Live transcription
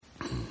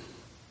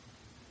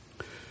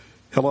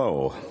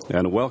Hello,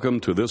 and welcome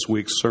to this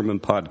week's sermon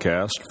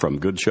podcast from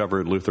Good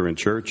Shepherd Lutheran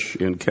Church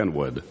in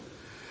Kenwood.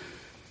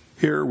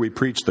 Here we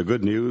preach the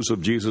good news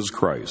of Jesus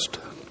Christ.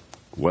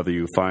 Whether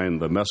you find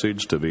the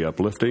message to be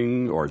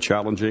uplifting or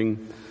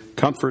challenging,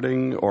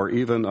 comforting or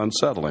even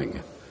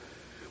unsettling,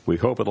 we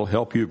hope it'll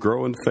help you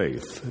grow in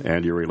faith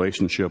and your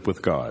relationship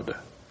with God.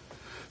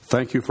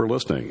 Thank you for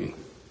listening.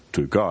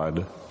 To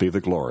God be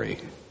the glory.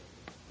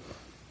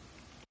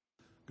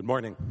 Good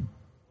morning.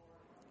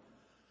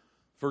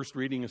 First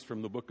reading is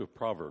from the book of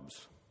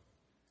Proverbs.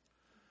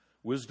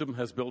 Wisdom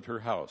has built her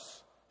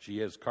house. She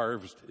has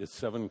carved its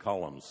 7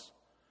 columns.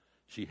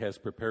 She has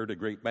prepared a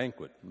great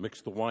banquet,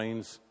 mixed the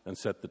wines, and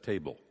set the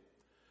table.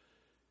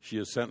 She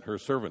has sent her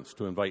servants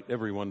to invite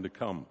everyone to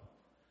come.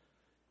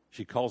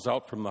 She calls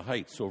out from the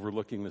heights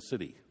overlooking the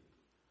city.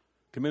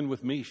 Come in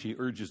with me, she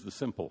urges the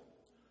simple.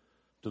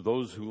 To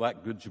those who lack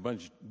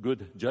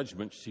good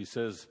judgment, she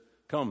says,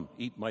 come,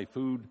 eat my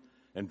food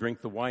and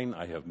drink the wine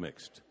I have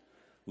mixed.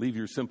 Leave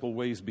your simple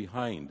ways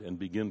behind and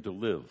begin to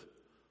live.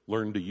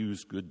 Learn to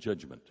use good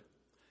judgment.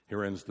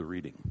 Here ends the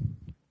reading.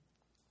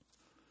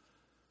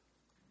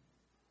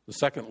 The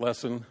second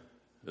lesson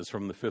is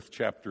from the 5th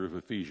chapter of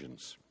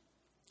Ephesians.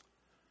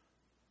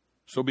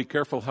 So be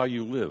careful how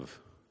you live.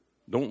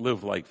 Don't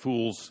live like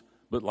fools,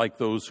 but like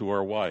those who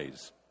are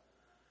wise.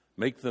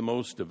 Make the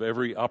most of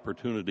every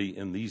opportunity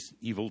in these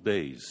evil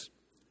days.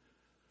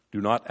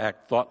 Do not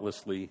act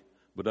thoughtlessly,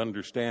 but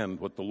understand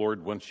what the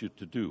Lord wants you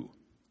to do.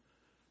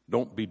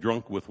 Don't be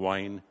drunk with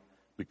wine,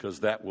 because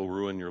that will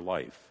ruin your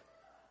life.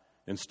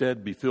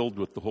 Instead, be filled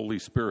with the Holy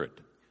Spirit,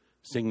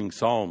 singing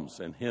psalms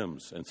and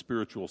hymns and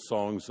spiritual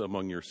songs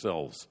among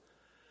yourselves,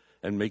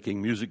 and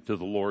making music to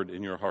the Lord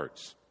in your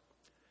hearts.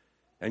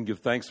 And give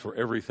thanks for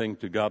everything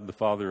to God the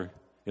Father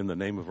in the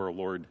name of our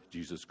Lord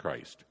Jesus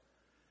Christ.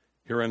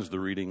 Here ends the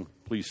reading.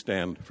 Please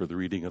stand for the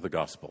reading of the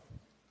gospel.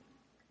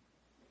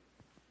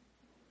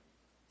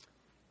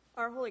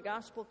 Our Holy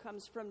Gospel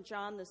comes from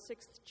John, the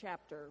 6th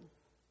chapter.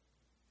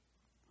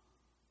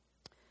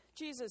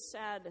 Jesus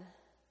said,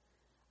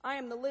 I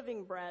am the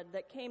living bread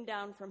that came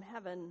down from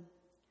heaven.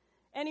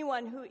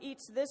 Anyone who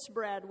eats this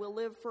bread will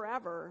live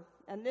forever,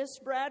 and this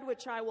bread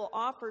which I will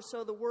offer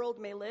so the world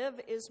may live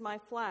is my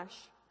flesh.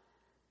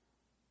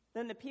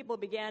 Then the people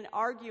began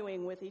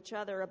arguing with each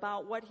other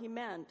about what he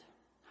meant.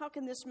 How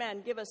can this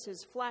man give us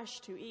his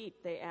flesh to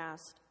eat? They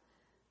asked.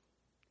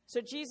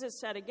 So Jesus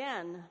said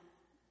again,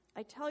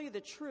 I tell you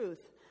the truth.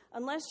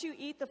 Unless you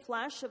eat the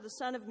flesh of the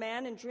Son of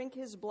Man and drink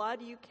his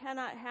blood, you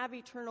cannot have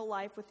eternal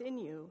life within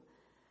you.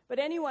 But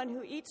anyone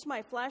who eats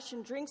my flesh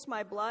and drinks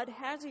my blood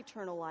has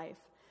eternal life,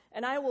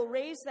 and I will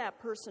raise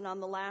that person on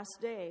the last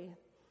day.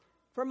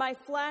 For my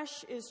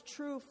flesh is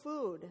true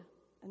food,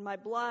 and my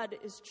blood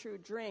is true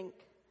drink.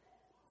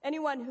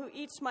 Anyone who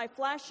eats my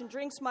flesh and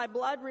drinks my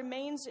blood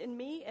remains in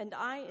me, and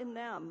I in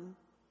them.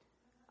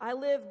 I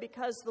live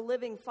because the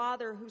living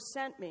Father who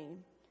sent me.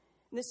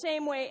 In the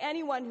same way,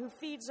 anyone who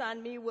feeds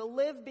on me will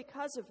live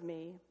because of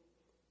me.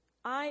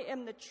 I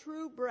am the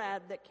true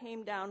bread that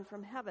came down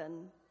from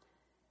heaven.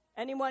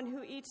 Anyone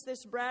who eats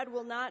this bread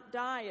will not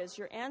die as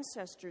your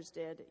ancestors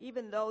did,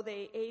 even though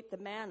they ate the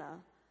manna,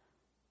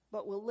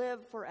 but will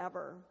live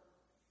forever.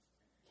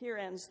 Here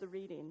ends the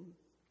reading.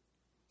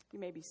 You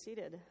may be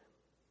seated.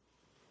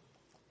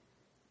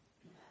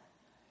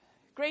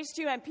 Grace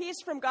to you and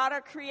peace from God our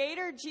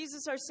Creator,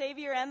 Jesus our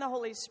Savior, and the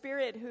Holy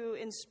Spirit who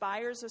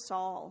inspires us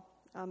all.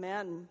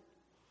 Amen.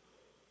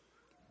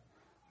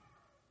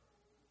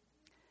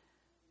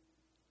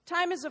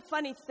 Time is a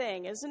funny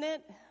thing, isn't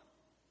it?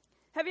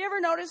 Have you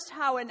ever noticed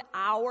how an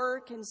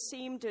hour can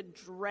seem to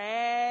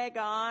drag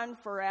on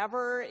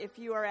forever if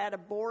you are at a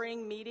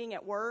boring meeting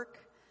at work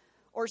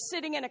or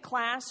sitting in a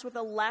class with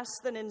a less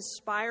than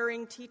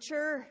inspiring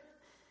teacher?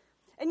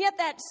 And yet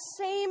that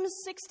same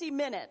 60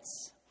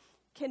 minutes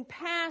can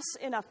pass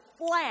in a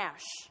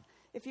flash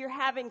if you're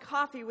having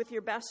coffee with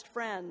your best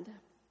friend.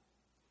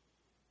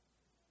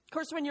 Of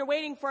course, when you're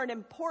waiting for an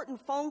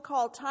important phone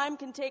call, time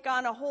can take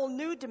on a whole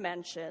new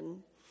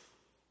dimension.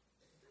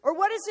 Or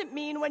what does it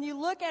mean when you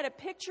look at a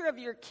picture of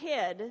your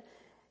kid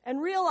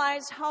and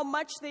realize how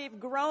much they've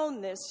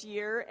grown this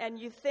year and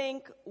you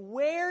think,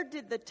 where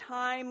did the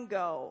time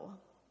go?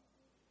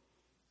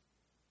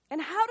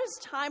 And how does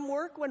time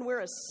work when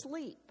we're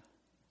asleep?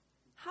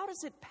 How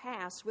does it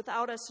pass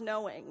without us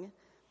knowing?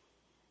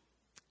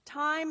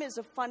 Time is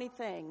a funny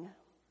thing.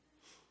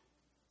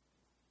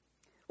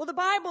 Well, the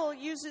Bible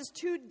uses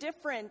 2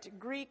 different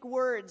Greek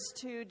words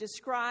to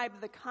describe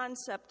the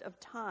concept of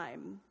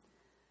time.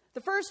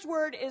 The first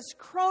word is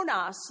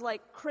chronos,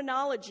 like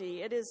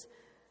chronology. It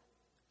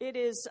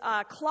is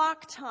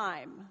clock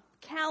time,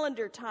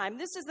 calendar time.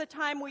 This is the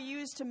time we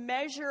use to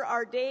measure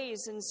our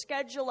days and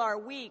schedule our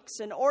weeks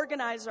and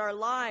organize our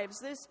lives.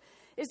 This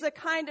is the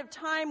kind of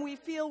time we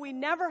feel we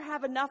never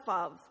have enough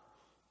of,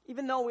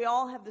 even though we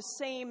all have the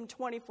same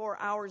 24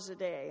 hours a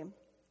day.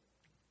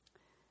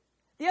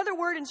 The other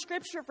word in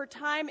Scripture for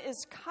time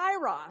is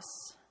kairos.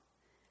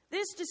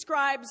 This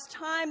describes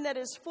time that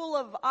is full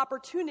of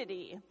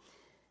opportunity.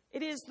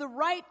 It is the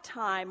right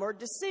time or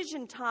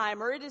decision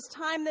time, or it is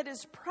time that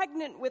is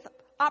pregnant with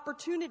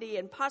opportunity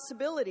and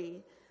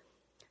possibility.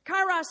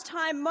 Kairos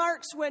time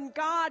marks when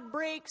God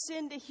breaks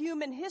into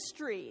human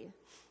history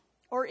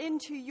or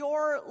into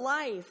your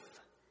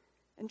life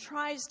and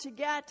tries to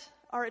get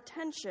our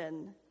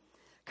attention.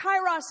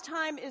 Kairos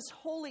time is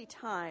holy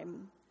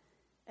time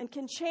and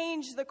can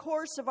change the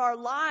course of our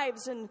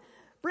lives and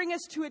bring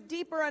us to a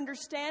deeper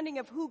understanding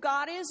of who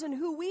God is and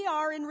who we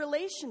are in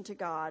relation to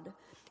God.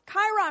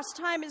 Kairos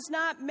time is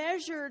not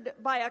measured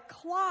by a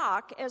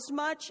clock as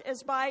much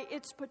as by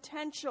its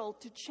potential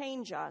to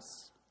change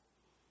us.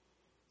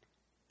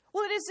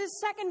 Well, it is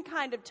this second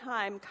kind of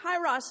time,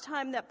 Kairos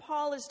time, that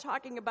Paul is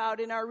talking about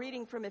in our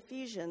reading from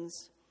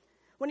Ephesians,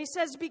 when he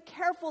says, "Be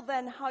careful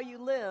then how you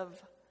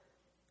live,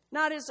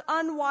 not as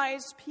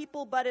unwise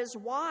people, but as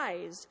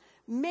wise,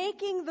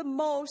 making the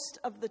most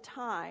of the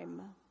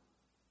time,"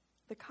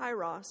 the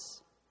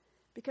Kairos,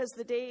 because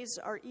the days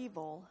are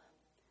evil.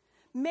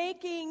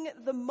 Making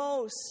the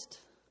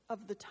most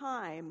of the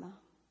time.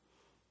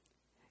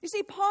 You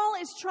see, Paul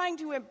is trying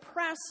to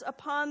impress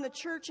upon the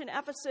church in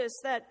Ephesus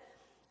that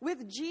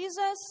with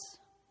Jesus,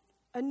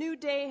 a new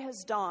day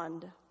has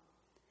dawned,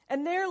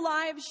 and their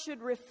lives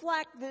should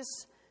reflect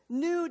this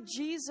new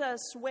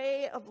Jesus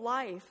way of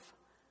life.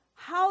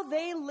 How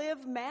they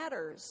live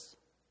matters,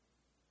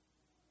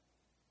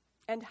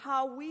 and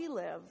how we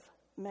live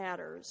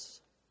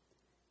matters.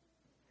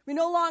 We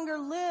no longer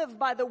live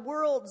by the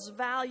world's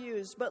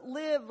values, but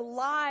live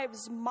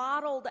lives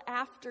modeled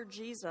after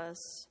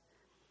Jesus.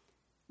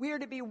 We are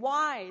to be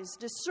wise,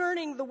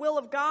 discerning the will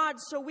of God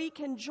so we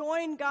can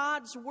join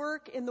God's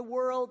work in the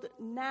world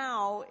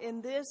now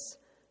in this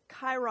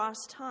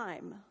Kairos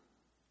time.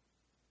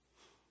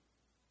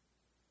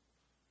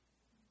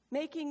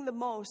 Making the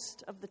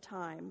most of the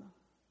time.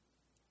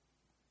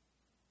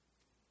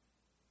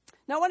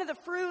 Now, one of the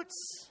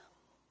fruits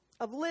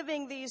of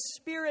living these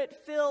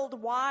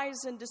spirit-filled,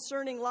 wise, and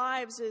discerning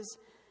lives is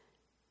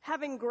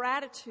having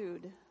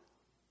gratitude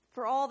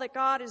for all that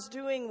God is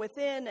doing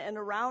within and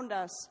around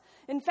us.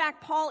 In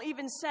fact, Paul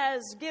even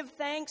says, "Give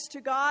thanks to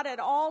God at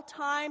all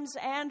times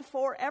and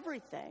for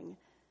everything."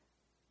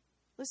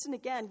 Listen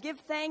again,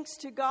 "Give thanks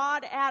to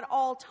God at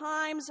all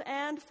times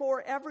and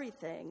for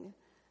everything."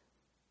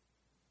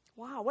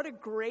 Wow, what a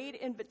great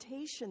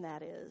invitation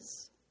that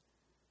is.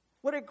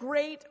 What a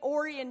great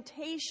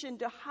orientation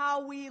to how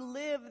we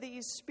live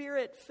these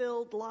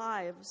spirit-filled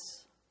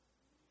lives.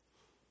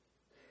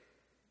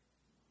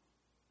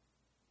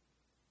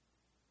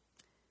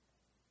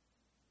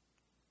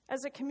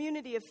 As a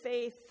community of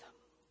faith,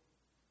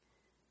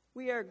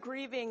 we are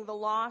grieving the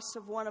loss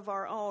of one of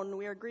our own.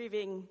 We are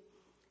grieving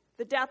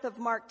the death of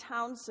Mark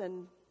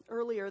Townsend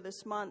earlier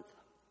this month.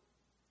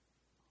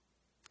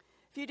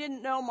 If you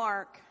didn't know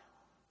Mark,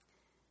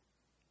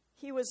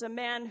 he was a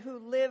man who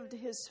lived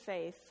his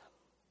faith.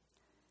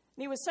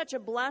 And he was such a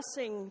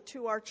blessing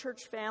to our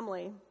church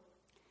family.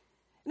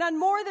 And on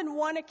more than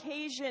one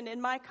occasion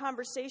in my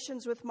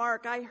conversations with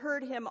Mark, I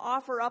heard him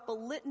offer up a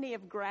litany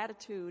of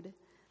gratitude.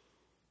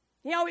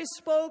 He always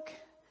spoke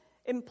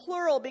in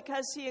plural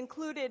because he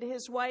included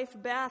his wife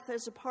Beth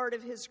as a part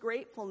of his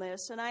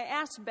gratefulness. And I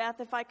asked Beth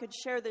if I could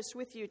share this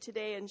with you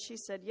today, and she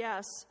said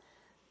yes.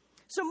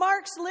 So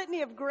Mark's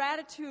litany of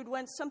gratitude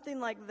went something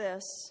like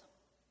this.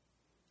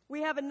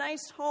 We have a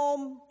nice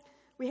home.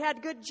 We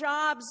had good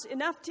jobs,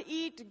 enough to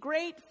eat,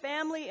 great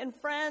family and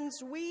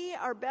friends. We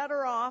are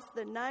better off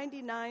than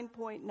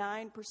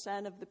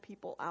 99.9% of the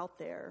people out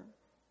there.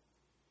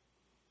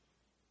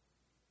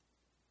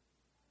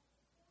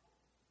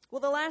 Well,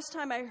 the last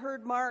time I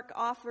heard Mark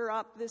offer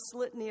up this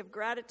litany of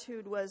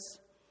gratitude was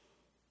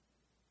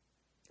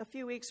a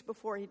few weeks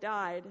before he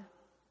died.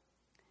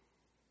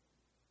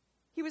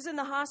 He was in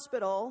the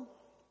hospital,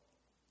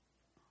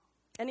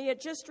 and he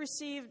had just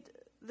received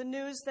the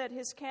news that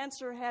his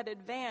cancer had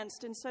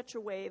advanced in such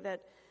a way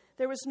that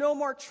there was no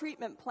more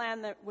treatment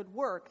plan that would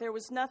work. There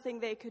was nothing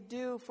they could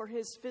do for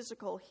his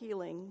physical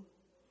healing.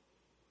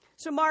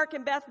 So Mark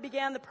and Beth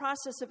began the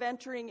process of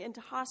entering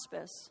into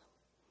hospice.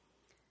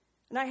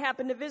 And I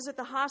happened to visit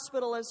the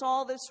hospital as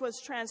all this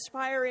was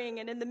transpiring,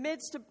 and in the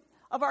midst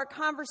of our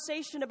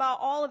conversation about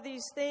all of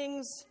these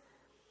things,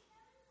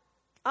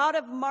 out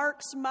of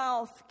Mark's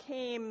mouth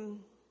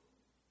came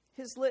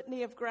his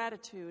litany of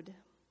gratitude.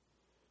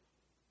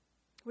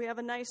 We have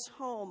a nice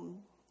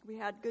home. We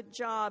had good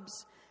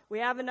jobs. We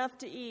have enough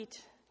to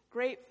eat.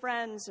 Great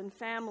friends and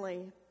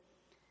family.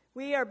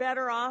 We are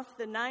better off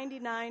than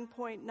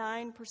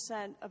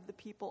 99.9% of the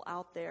people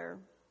out there.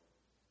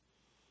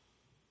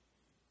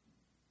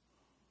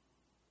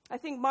 I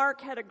think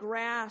Mark had a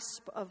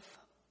grasp of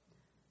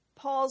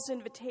Paul's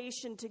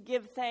invitation to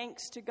give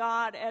thanks to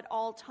God at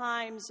all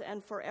times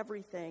and for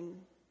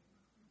everything.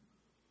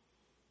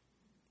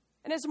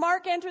 And as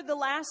Mark entered the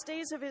last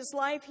days of his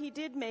life, he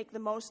did make the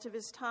most of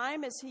his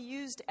time as he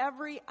used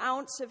every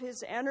ounce of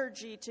his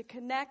energy to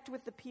connect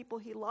with the people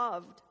he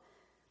loved.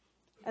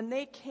 And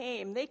they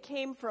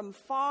came from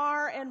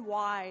far and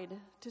wide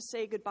to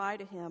say goodbye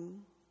to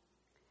him.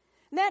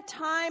 And that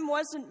time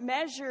wasn't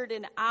measured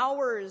in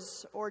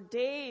hours or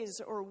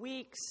days or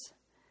weeks.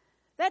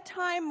 That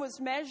time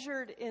was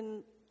measured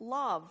in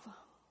love.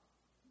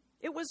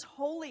 It was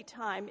holy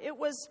time. It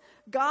was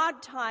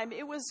God time.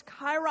 It was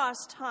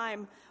Kairos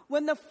time,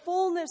 when the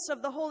fullness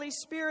of the Holy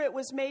Spirit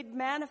was made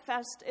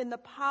manifest in the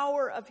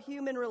power of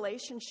human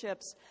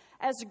relationships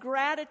as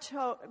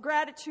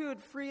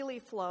gratitude freely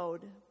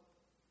flowed.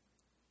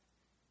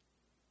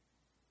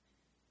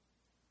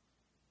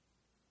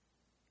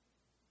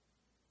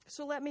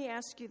 So let me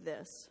ask you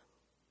this.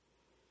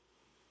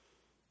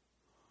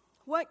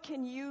 What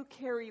can you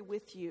carry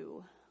with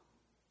you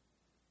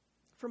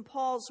from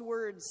Paul's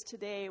words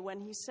today when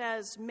he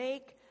says,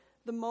 make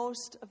the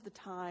most of the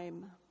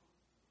time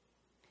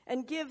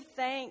and give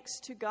thanks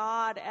to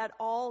God at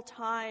all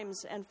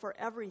times and for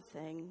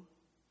everything?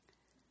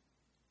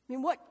 I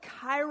mean, what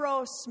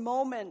Kairos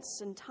moments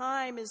and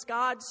time is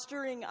God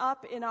stirring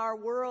up in our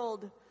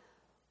world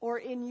or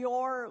in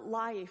your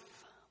life?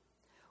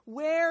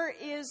 Where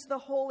is the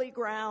holy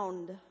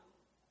ground?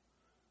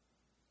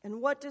 And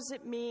what does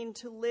it mean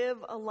to live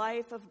a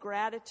life of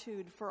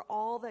gratitude for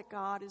all that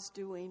God is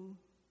doing?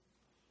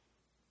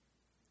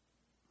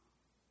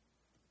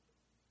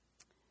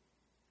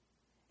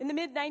 In the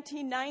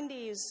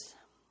mid-1990s,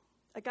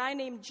 a guy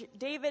named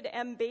David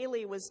M.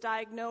 Bailey was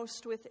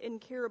diagnosed with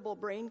incurable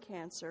brain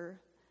cancer.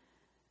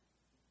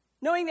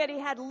 Knowing that he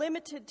had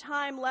limited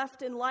time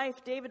left in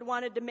life, David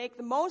wanted to make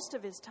the most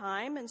of his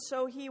time, and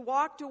so he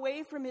walked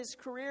away from his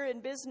career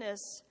in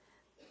business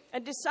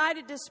and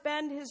decided to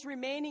spend his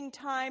remaining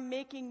time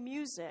making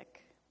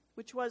music,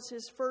 which was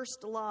his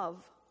first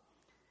love.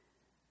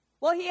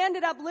 Well, he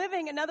ended up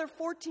living another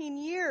 14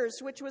 years,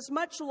 which was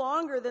much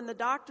longer than the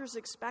doctors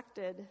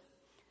expected.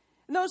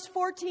 And those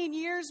 14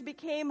 years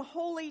became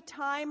holy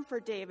time for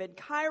David,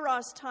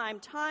 Kairos time,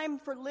 time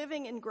for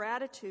living in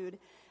gratitude.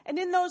 And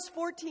in those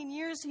 14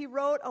 years, he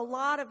wrote a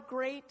lot of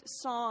great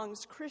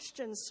songs,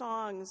 Christian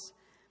songs.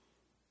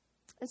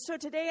 And so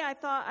today I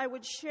thought I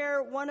would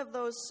share one of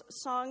those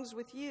songs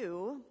with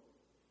you.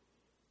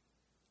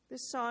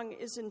 This song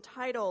is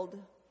entitled,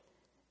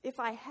 If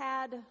I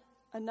Had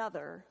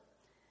Another.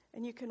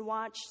 And you can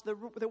watch, the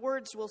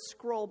words will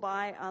scroll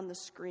by on the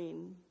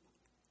screen.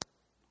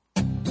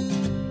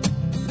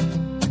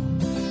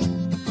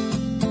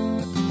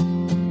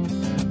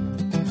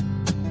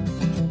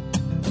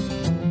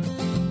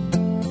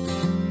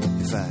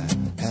 If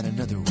I had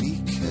another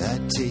week,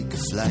 I'd take a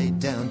flight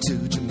down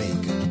to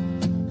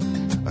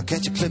Jamaica, or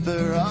catch a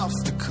clipper off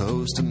the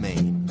coast of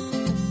Maine.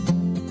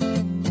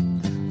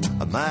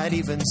 I might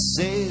even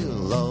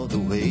sail all the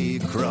way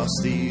across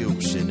the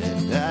ocean,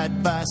 and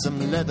I'd buy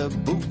some leather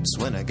boots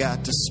when I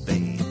got to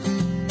Spain.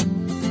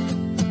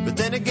 But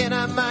then again,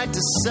 I might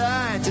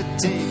decide to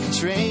take a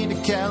train to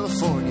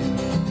California,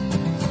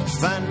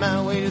 find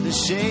my way to the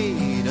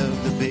shade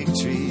of the big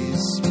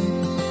trees,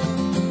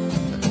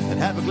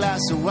 have a glass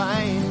of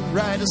wine,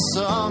 write a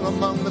song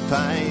among the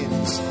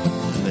pines,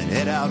 then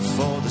head out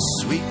for the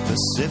sweet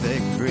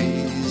Pacific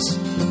breeze.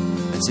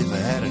 That's if I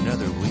had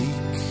another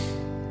week.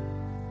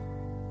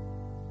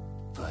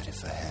 But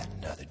if I had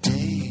another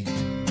day,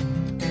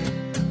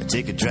 I'd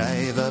take a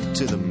drive up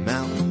to the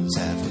mountains,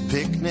 have a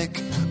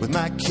picnic with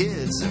my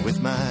kids and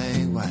with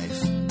my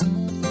wife.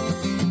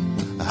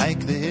 I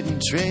hike the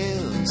hidden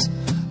trails,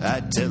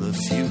 I'd tell a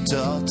few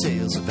tall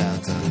tales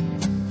about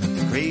the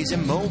crazy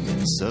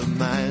moments of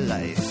my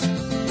life.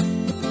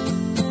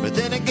 But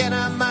then again,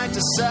 I might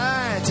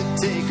decide to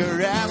take a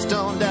raft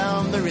on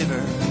down the river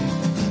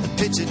and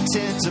pitch a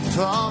tent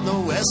upon the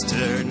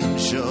western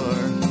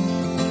shore.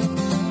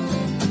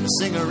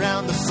 Sing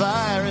around the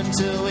fire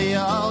until we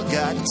all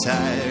got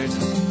tired,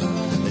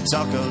 and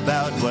talk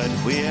about what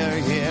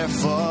we're here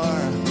for,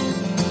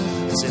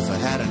 as if I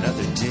had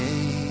another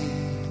day.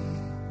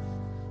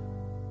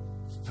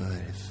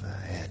 But if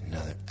I had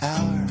another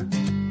hour,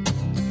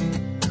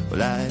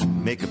 well, I'd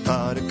make a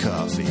pot of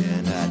coffee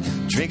and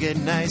I'd drink it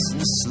nice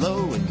and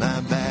slow in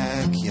my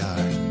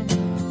backyard.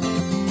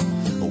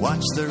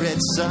 Watch the red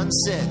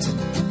sunset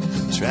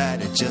and try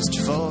to just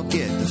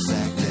forget the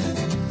fact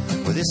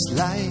that, well, this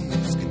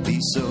life can be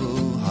so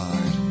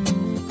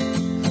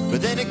hard.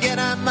 But then again,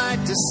 I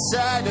might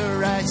decide to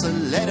write a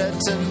letter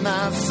to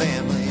my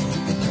family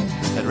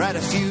and write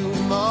a few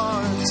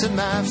more to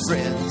my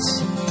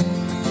friends.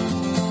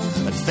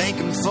 I'd thank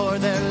them for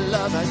their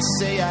love, I'd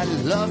say I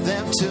love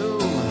them too,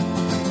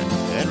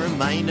 and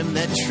remind them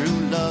that true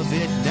love,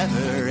 it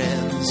never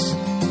ends.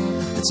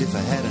 That's if I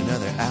had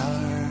another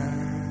hour.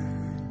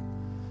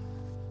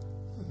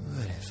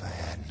 But if I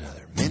had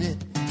another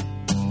minute,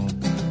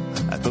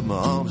 I'd put my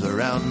arms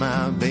around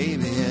my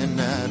baby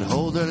and I'd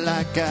hold her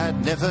like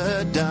I'd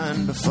never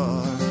done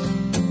before.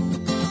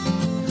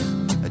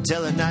 I'd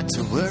tell her not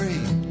to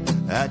worry,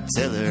 I'd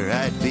tell her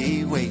I'd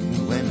be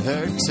waiting when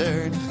her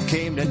turn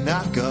came to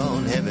knock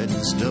on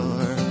heaven's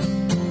door.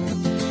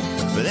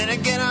 But then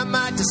again, I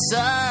might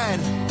decide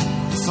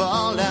to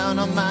fall down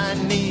on my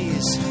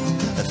knees,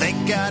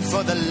 thank God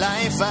for the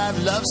life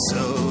I've loved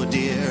so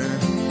dear.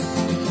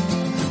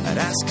 I'd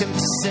ask him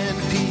to send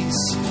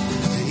peace,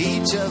 to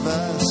each of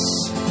us.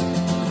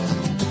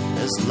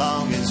 As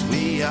long as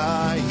we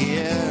are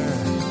here,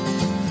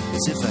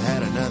 it's if I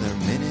had another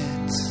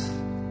minute.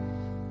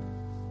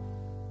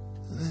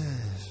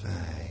 If I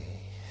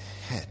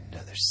had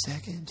another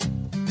second,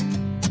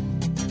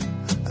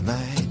 I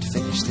might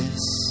finish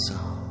this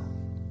song.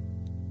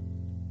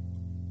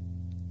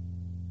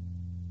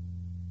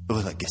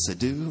 Well, I guess I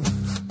do.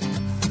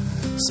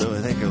 So I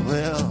think I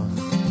will.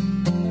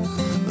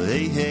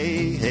 Hey,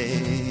 hey,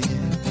 hey,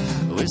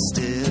 we're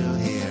still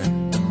here.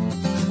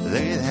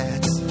 Look at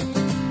that.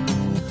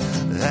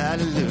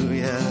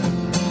 Hallelujah.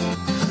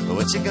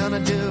 What you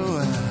gonna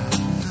do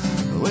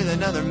with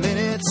another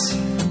minute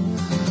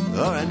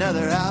or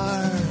another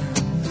hour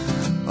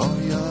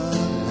of your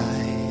life?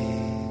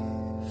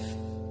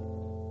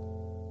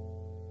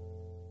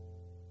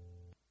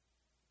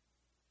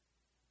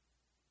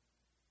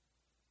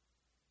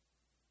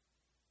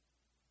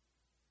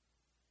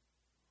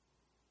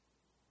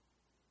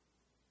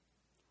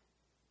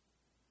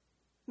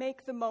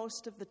 Make the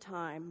most of the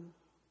time.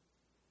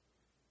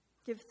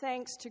 Give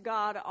thanks to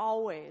God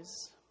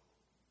always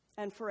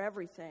and for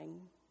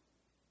everything.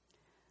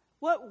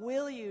 What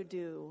will you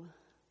do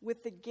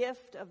with the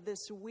gift of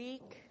this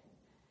week,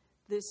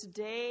 this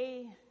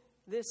day,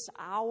 this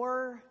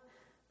hour,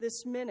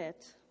 this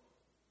minute?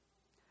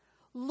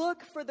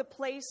 Look for the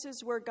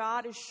places where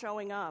God is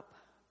showing up,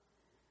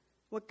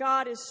 what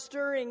God is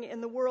stirring in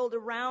the world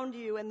around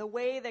you, and the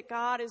way that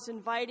God is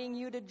inviting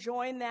you to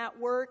join that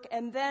work,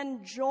 and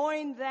then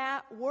join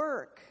that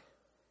work.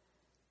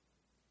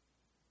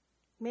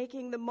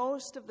 Making the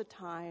most of the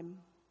time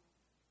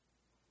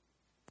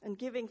and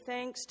giving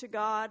thanks to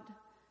God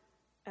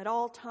at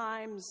all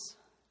times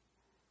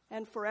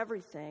and for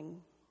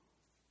everything.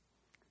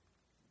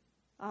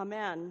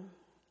 Amen.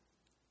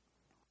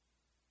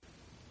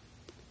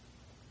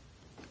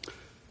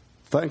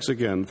 Thanks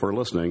again for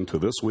listening to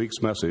this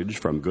week's message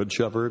from Good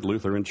Shepherd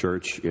Lutheran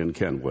Church in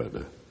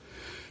Kenwood.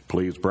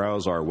 Please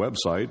browse our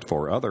website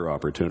for other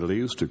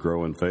opportunities to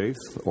grow in faith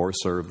or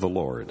serve the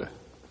Lord.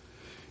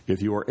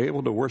 If you are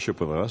able to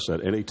worship with us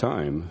at any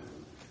time,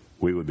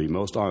 we would be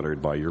most honored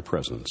by your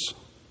presence.